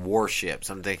Viking warships.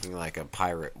 I'm thinking like a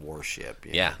pirate warship.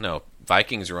 You know? Yeah, no.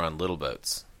 Vikings were on little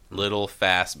boats. Little,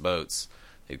 fast boats.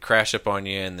 They'd crash up on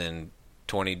you, and then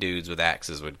 20 dudes with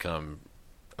axes would come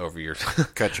over your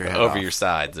Cut your head over off. your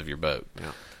sides of your boat.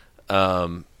 Yeah.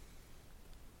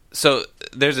 So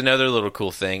there's another little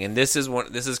cool thing, and this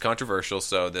is controversial,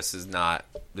 so this is not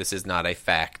a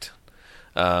fact.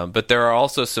 But there are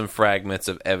also some fragments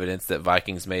of evidence that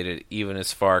Vikings made it even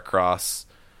as far across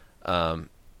and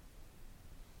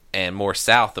more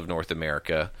south of North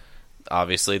America.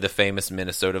 Obviously, the famous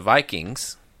Minnesota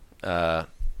Vikings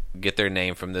get their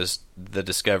name from the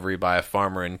discovery by a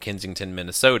farmer in Kensington,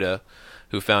 Minnesota,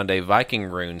 who found a Viking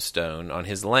rune stone on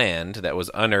his land that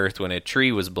was unearthed when a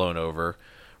tree was blown over,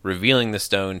 revealing the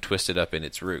stone twisted up in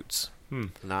its roots.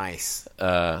 Nice.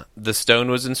 The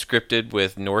stone was inscripted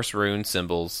with Norse rune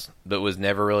symbols, but was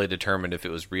never really determined if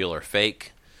it was real or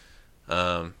fake.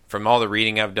 From all the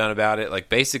reading I've done about it, like,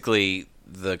 basically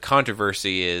the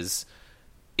controversy is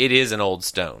it is an old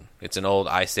stone. It's an old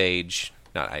not Ice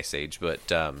Age, but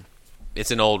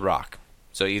it's an old rock.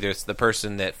 So either it's the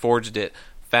person that forged it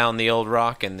found the old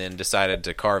rock and then decided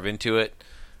to carve into it.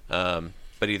 But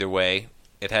either way,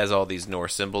 it has all these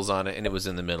Norse symbols on it, and it was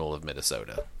in the middle of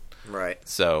Minnesota. Right.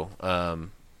 So,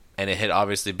 and it had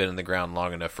obviously been in the ground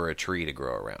long enough for a tree to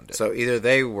grow around it. So either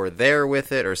they were there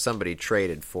with it, or somebody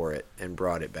traded for it and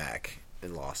brought it back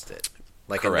and lost it.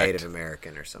 Like Correct. a Native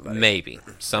American or somebody. Maybe.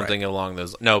 Something along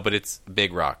those... No, but it's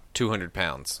big rock. 200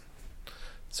 pounds.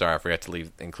 Sorry, I forgot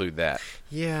to include that.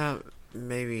 Yeah,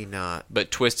 maybe not.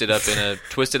 But twisted up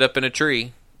in a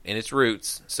tree in its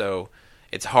roots. So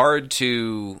it's hard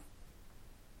to...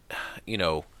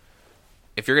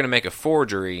 if you're going to make a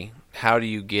forgery, how do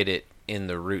you get it in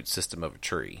the root system of a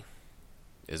tree?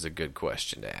 Is a good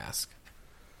question to ask.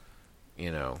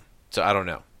 So I don't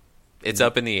know. It's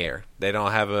up in the air. They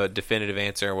don't have a definitive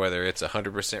answer whether it's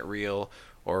 100% real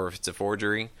or if it's a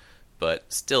forgery, but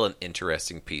still an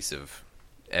interesting piece of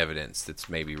evidence that's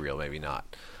maybe real, maybe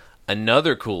not.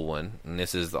 Another cool one, and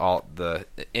this is the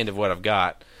end of what I've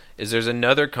got, is there's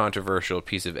another controversial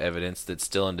piece of evidence that's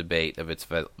still in debate of its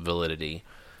validity,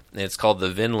 and it's called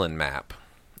the Vinland map,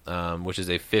 which is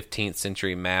a 15th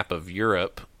century map of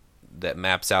Europe that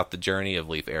maps out the journey of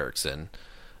Leif Erikson.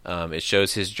 It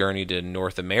shows his journey to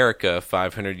North America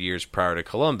 500 years prior to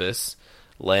Columbus,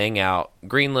 laying out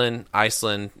Greenland,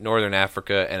 Iceland, Northern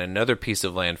Africa, and another piece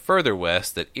of land further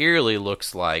west that eerily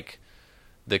looks like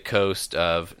the coast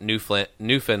of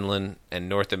Newfoundland and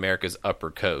North America's upper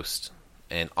coast.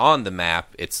 And on the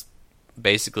map, it's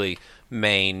basically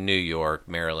Maine, New York,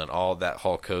 Maryland, all that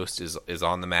whole coast is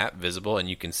on the map, visible, and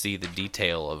you can see the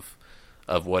detail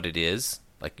of what it is.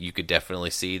 Like, you could definitely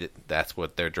see that's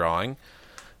what they're drawing.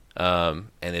 And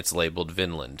it's labeled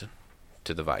Vinland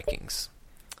to the Vikings.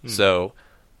 So,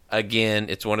 again,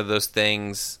 it's one of those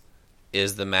things,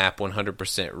 is the map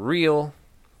 100% real?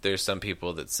 There's some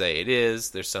people that say it is.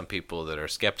 There's some people that are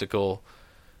skeptical.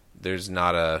 There's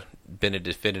not been a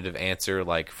definitive answer.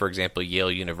 Like, for example,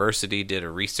 Yale University did a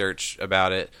research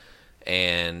about it,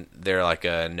 and they're like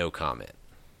a no comment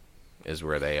is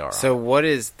where they are. So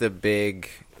what's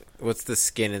the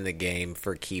skin in the game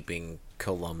for keeping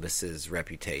Columbus's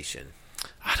reputation?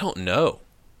 I don't know.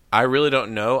 I really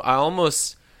don't know.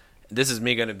 This is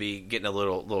me going to be getting a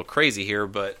little crazy here,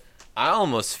 but I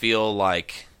almost feel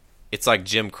like it's like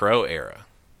Jim Crow era.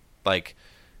 Like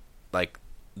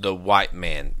the white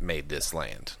man made this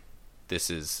land. This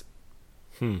is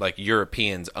like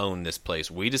Europeans own this place.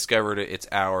 We discovered it. It's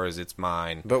ours. It's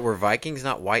mine. But were Vikings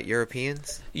not white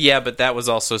Europeans? Yeah, but that was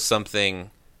also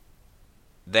something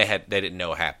they didn't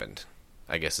know happened,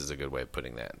 I guess is a good way of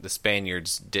putting that. The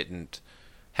Spaniards didn't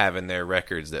have in their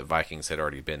records that Vikings had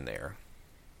already been there.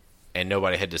 And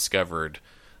nobody had discovered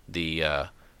the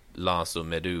Lance au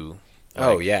Medu.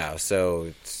 Oh, yeah.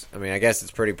 So, I guess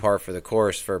it's pretty par for the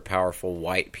course for powerful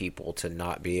white people to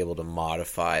not be able to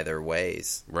modify their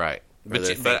ways. Right. Or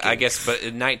their But I thinking. guess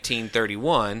in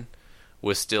 1931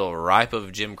 was still ripe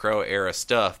of Jim Crow era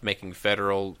stuff, making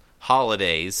federal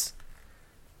holidays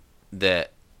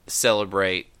that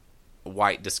celebrate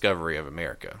white discovery of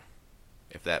America.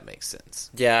 if that makes sense.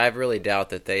 Yeah, I really doubt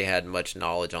that they had much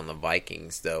knowledge on the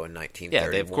Vikings, though, in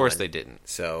 1931. Yeah, of course they didn't.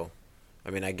 So, I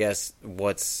mean, I guess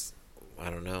what's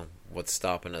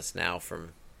stopping us now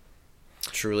from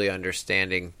truly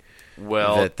understanding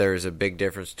that there's a big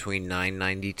difference between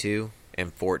 992 and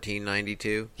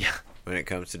 1492 when it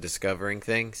comes to discovering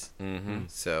things. Mm-hmm.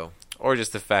 So, or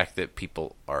just the fact that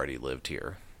people already lived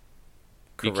here.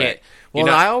 correct.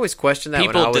 I always questioned that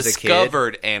when I was a kid. People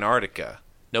discovered Antarctica.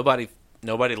 Nobody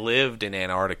lived in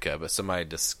Antarctica, but somebody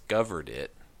discovered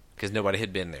it because nobody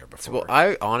had been there before. Well,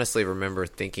 I honestly remember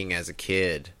thinking as a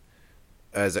kid,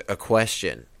 as a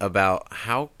question about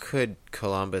how could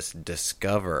Columbus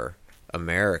discover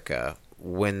America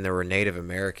when there were Native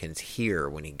Americans here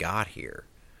when he got here.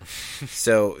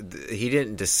 So he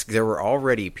didn't. There were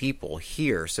already people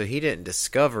here, so he didn't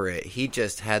discover it. He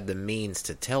just had the means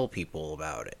to tell people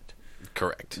about it.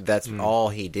 Correct. That's all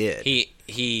he did.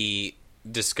 He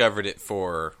discovered it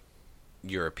for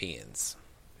Europeans.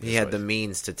 He had the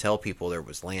means to tell people there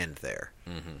was land there.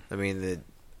 Mm-hmm. I mean,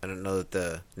 I don't know that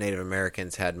the Native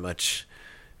Americans had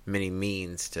many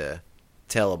means to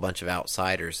tell a bunch of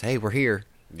outsiders, "Hey, we're here."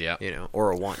 Yeah,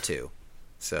 or want to.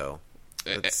 So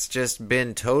it's just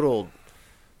been total.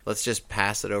 Let's just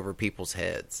pass it over people's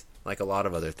heads, like a lot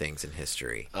of other things in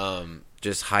history.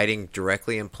 Just hiding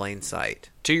directly in plain sight.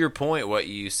 To your point, what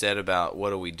you said about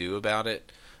what do we do about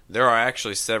it? There are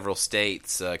actually several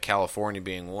states, California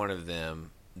being one of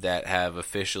them, that have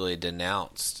officially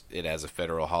denounced it as a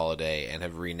federal holiday and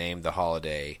have renamed the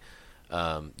holiday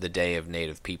the Day of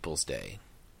Native Peoples Day.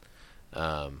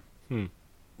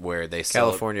 Where they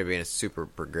California being super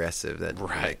progressive, that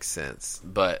makes sense.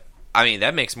 But I mean,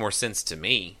 that makes more sense to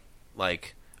me.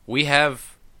 Like, we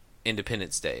have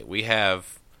Independence Day. We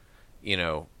have,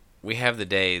 we have the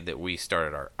day that we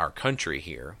started our country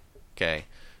here. Okay,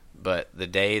 but the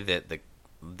day that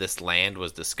this land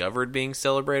was discovered being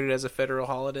celebrated as a federal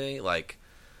holiday, like,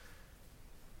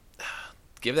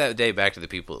 give that day back to the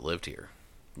people that lived here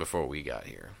before we got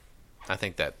here. I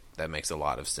think that makes a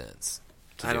lot of sense.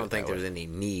 I don't think there's any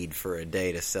need for a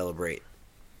day to celebrate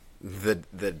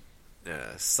the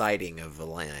sighting of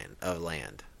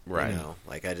land. Right.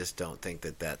 Like, I just don't think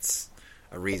that that's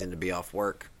a reason to be off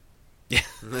work. Yeah.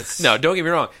 No, don't get me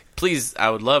wrong. Please,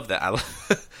 I would love that.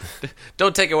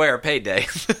 Don't take away our paid day.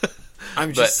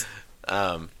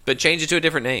 But change it to a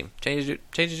different name. Change it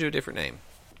to a different name.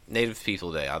 Native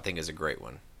People Day, I think, is a great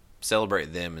one.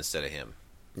 Celebrate them instead of him.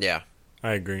 Yeah,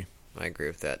 I agree. I agree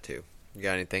with that too. You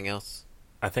got anything else?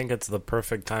 I think it's the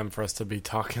perfect time for us to be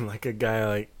talking like a guy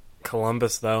like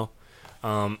Columbus, though,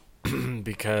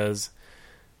 because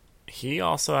he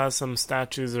also has some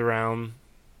statues around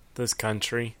this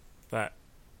country that,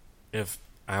 if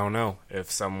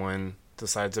someone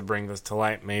decides to bring this to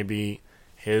light, maybe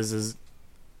his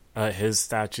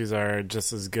statues are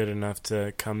just as good enough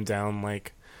to come down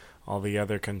like all the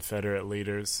other Confederate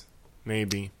leaders.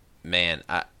 Maybe. Man,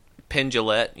 Penn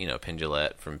Jillette, Penn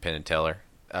Jillette from Penn and Teller,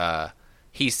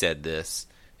 he said this,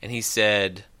 and he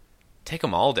said, take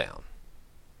them all down.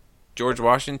 George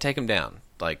Washington, take them down.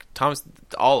 Like, Thomas,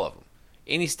 all of them.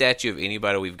 Any statue of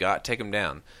anybody we've got, take them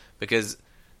down. Because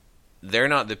they're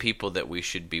not the people that we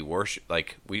should be worship.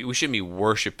 Like, we shouldn't be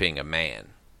worshiping a man.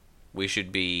 We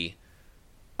should be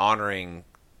honoring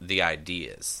the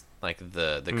ideas, like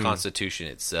the Constitution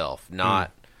itself,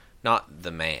 not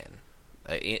the man.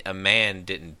 A man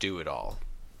didn't do it all.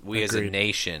 We Agreed. as a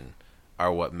nation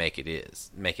are what make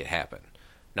it happen,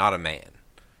 not a man.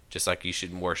 Just like you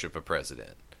should worship a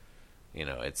president.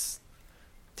 It's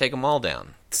take them all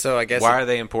down. So I guess why are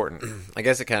they important? I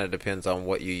guess it kind of depends on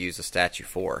what you use a statue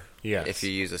for. Yes. If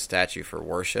you use a statue for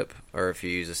worship, or if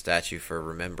you use a statue for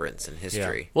remembrance and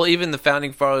history. Yeah. Well, even the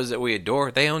founding fathers that we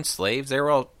adore, they owned slaves. They were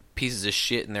all pieces of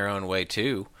shit in their own way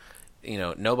too.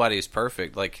 Nobody is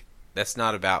perfect. Like, that's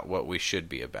not about what we should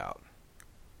be about.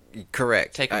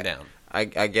 Correct. Take them down. I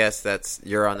guess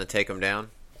you're on the take them down.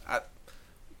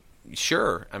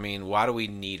 Sure. I mean, why do we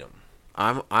need them?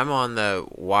 I'm on the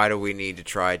why do we need to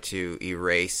try to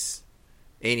erase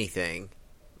anything,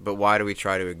 but why do we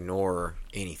try to ignore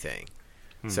anything?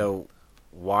 So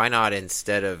why not,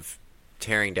 instead of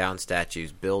tearing down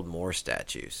statues, build more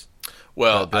statues?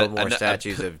 Well, build more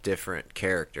statues of different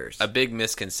characters. A big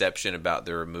misconception about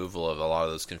the removal of a lot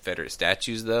of those Confederate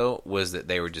statues, though, was that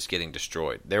they were just getting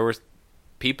destroyed.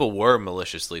 People were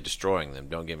maliciously destroying them,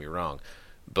 don't get me wrong,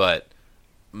 but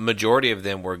majority of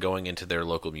them were going into their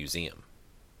local museum.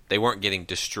 They weren't getting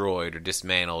destroyed or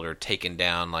dismantled or taken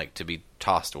down like to be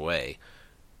tossed away.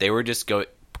 They were just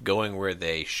going where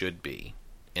they should be.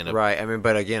 Right. I mean,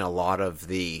 but again, a lot of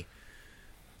the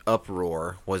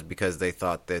uproar was because they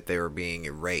thought that they were being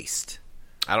erased.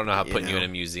 I don't know how You putting you know? in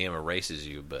a museum erases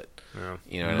you, but Yeah.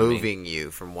 you know what I mean? Moving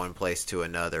you from one place to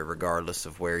another, regardless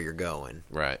of where you're going.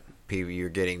 Right. People, you're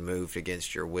getting moved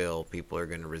against your will. People are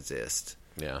going to resist.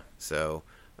 Yeah. So,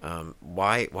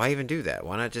 why even do that?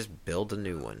 Why not just build a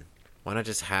new one? Why not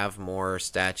just have more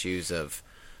statues of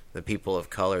the people of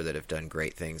color that have done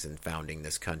great things in founding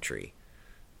this country?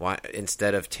 Why,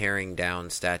 instead of tearing down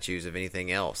statues of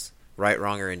anything else? Right,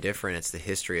 wrong, or indifferent, it's the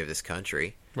history of this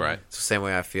country. Right. It's the same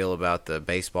way I feel about the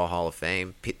Baseball Hall of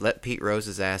Fame. Let Pete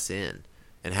Rose's ass in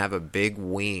and have a big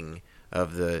wing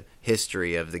of the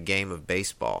history of the game of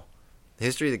baseball. The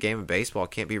history of the game of baseball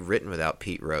can't be written without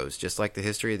Pete Rose, just like the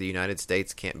history of the United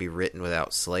States can't be written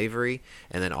without slavery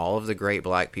and then all of the great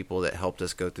black people that helped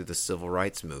us go through the civil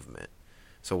rights movement.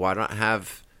 So why not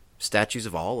have statues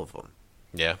of all of them?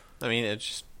 Yeah. I mean, it's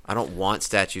just I don't want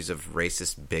statues of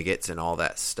racist bigots and all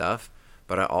that stuff,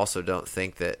 but I also don't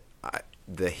think that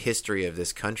the history of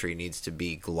this country needs to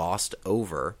be glossed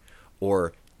over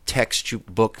or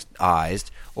textbookized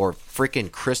or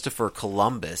freaking Christopher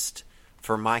Columbus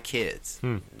for my kids.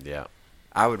 yeah.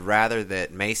 I would rather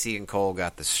that Macy and Cole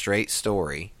got the straight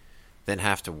story than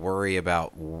have to worry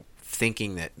about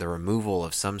thinking that the removal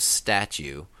of some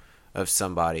statue of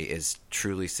somebody is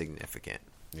truly significant.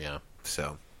 Yeah.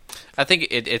 So, I think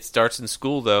it starts in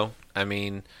school, though. I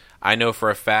mean, I know for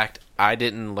a fact I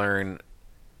didn't learn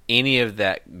any of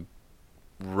that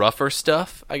rougher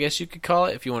stuff, I guess you could call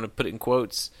it, if you want to put it in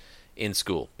quotes, in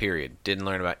school, period. Didn't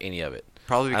learn about any of it.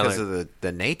 probably I because learned- of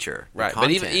the nature. The Right, but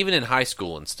content. even in high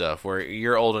school and stuff, where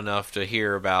you're old enough to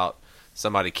hear about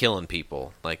somebody killing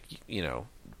people, like, you know,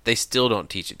 they still don't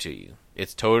teach it to you.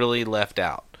 It's totally left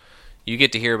out. You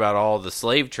get to hear about all the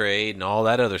slave trade and all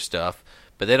that other stuff,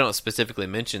 but they don't specifically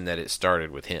mention that it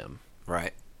started with him.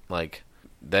 Right. Like,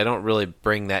 they don't really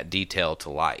bring that detail to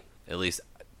light. At least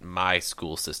my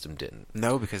school system didn't.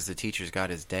 No, because the teacher's got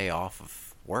his day off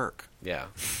of work. Yeah.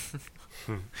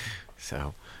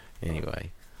 So, anyway,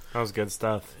 That was good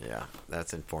stuff. yeah,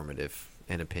 that's informative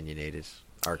and opinionated.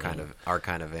 Our kind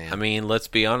of van. I mean, let's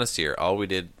be honest here. All we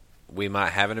did, we might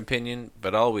have an opinion,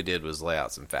 but all we did was lay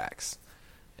out some facts.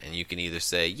 And you can either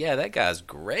say, yeah, that guy's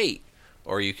great,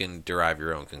 or you can derive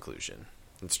your own conclusion.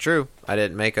 it's true. I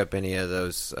didn't make up any of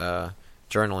those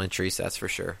journal entries. That's for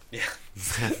sure. Yeah.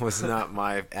 That was not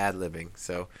my ad-libbing.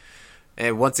 So,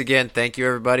 and once again, thank you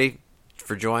everybody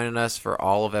for joining us for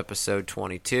all of episode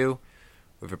 22.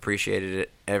 We've appreciated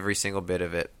it, every single bit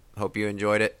of it. Hope you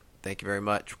enjoyed it. Thank you very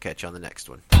much. We'll catch you on the next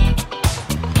one.